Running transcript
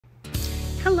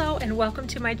Hello and welcome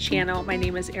to my channel. My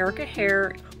name is Erica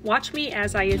Hare. Watch me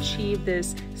as I achieve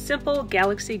this simple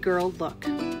Galaxy Girl look.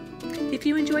 If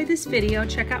you enjoyed this video,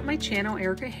 check out my channel,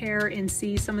 Erica Hare, and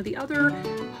see some of the other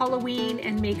Halloween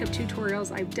and makeup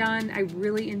tutorials I've done. I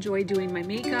really enjoy doing my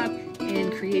makeup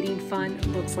and creating fun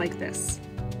looks like this.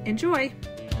 Enjoy!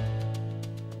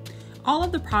 All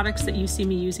of the products that you see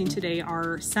me using today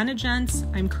are SeneGence.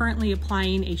 I'm currently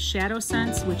applying a Shadow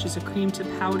Sense, which is a cream to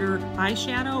powder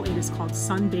eyeshadow. It is called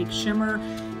Sun Baked Shimmer.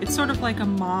 It's sort of like a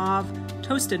mauve,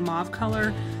 toasted mauve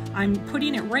color. I'm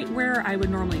putting it right where I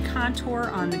would normally contour,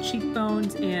 on the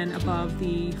cheekbones and above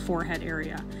the forehead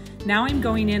area. Now I'm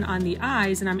going in on the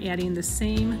eyes and I'm adding the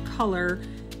same color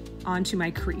onto my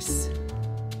crease.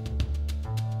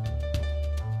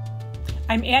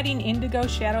 I'm adding Indigo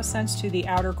Shadow Sense to the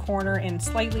outer corner and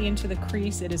slightly into the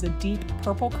crease. It is a deep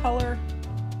purple color.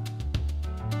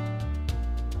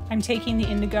 I'm taking the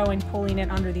indigo and pulling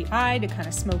it under the eye to kind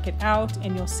of smoke it out,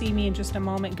 and you'll see me in just a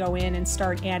moment go in and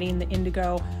start adding the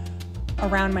indigo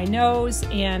around my nose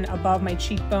and above my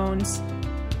cheekbones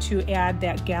to add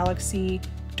that galaxy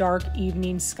dark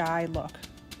evening sky look.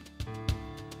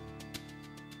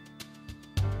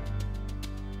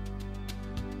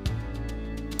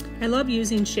 I love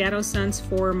using Shadow Sense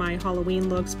for my Halloween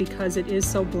looks because it is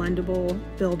so blendable,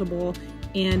 buildable,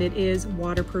 and it is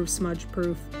waterproof, smudge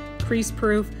proof, crease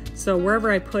proof, so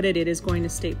wherever I put it, it is going to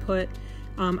stay put.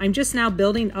 I'm just now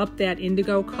building up that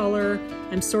indigo color.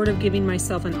 I'm sort of giving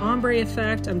myself an ombre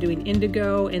effect. I'm doing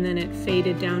indigo and then it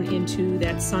faded down into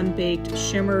that sun-baked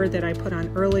shimmer that I put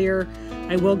on earlier.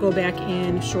 I will go back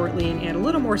in shortly and add a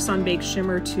little more sun-baked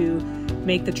shimmer to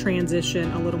make the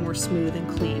transition a little more smooth and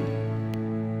clean.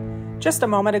 Just a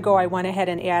moment ago, I went ahead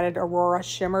and added Aurora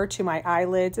Shimmer to my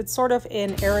eyelids. It's sort of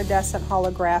an iridescent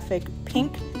holographic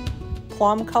pink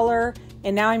plum color,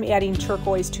 and now I'm adding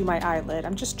turquoise to my eyelid.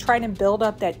 I'm just trying to build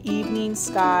up that evening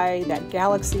sky, that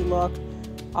galaxy look,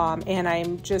 and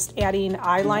I'm just adding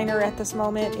eyeliner at this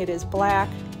moment. It is black.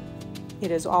 It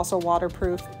is also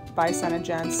waterproof by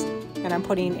SeneGence, and I'm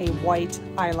putting a white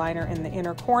eyeliner in the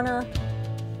inner corner.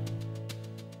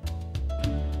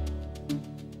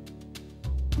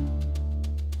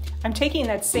 I'm taking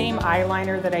that same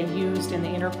eyeliner that I used in the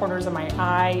inner corners of my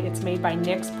eye. It's made by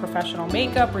NYX Professional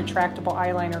Makeup Retractable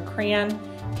Eyeliner Crayon.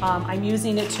 I'm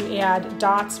using it to add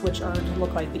dots, which are to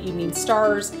look like the evening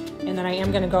stars. And then I am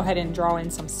going to go ahead and draw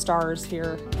in some stars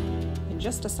here in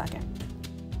just a second.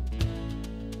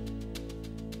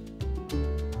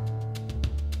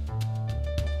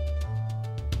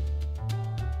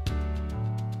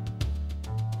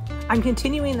 I'm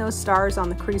continuing those stars on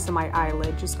the crease of my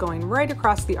eyelid, just going right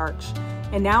across the arch.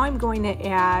 And now I'm going to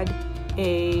add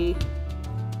a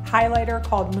highlighter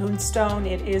called Moonstone.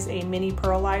 It is a mini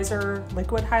pearlizer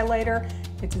liquid highlighter.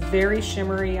 It's very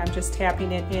shimmery. I'm just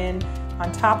tapping it in on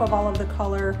top of all of the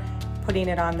color, putting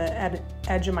it on the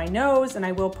edge of my nose, and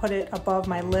I will put it above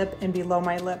my lip and below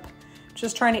my lip.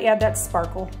 Just trying to add that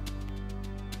sparkle.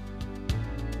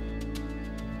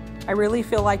 I really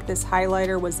feel like this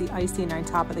highlighter was the icing on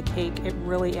top of the cake. It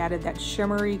really added that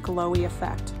shimmery, glowy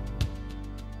effect.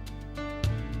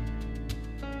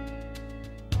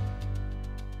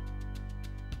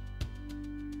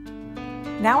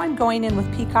 Now I'm going in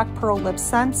with Peacock Pearl Lip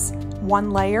Sense, one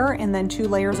layer, and then 2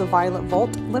 layers of Violet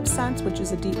Volt Lip Sense, which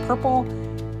is a deep purple.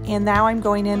 And now I'm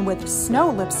going in with Snow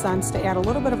Lip Sense to add a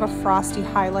little bit of a frosty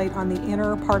highlight on the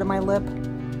inner part of my lip.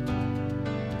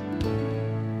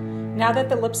 Now that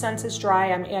the lip sense is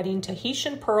dry, I'm adding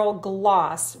Tahitian Pearl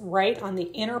Gloss right on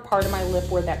the inner part of my lip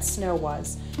where that snow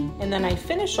was. And then I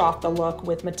finish off the look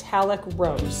with Metallic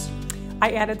Rose.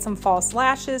 I added some false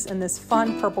lashes and this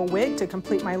fun purple wig to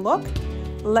complete my look.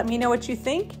 Let me know what you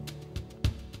think.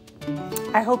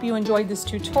 I hope you enjoyed this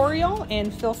tutorial,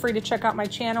 and feel free to check out my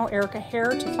channel, Erica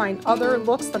Hare, to find other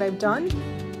looks that I've done.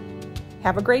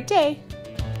 Have a great day.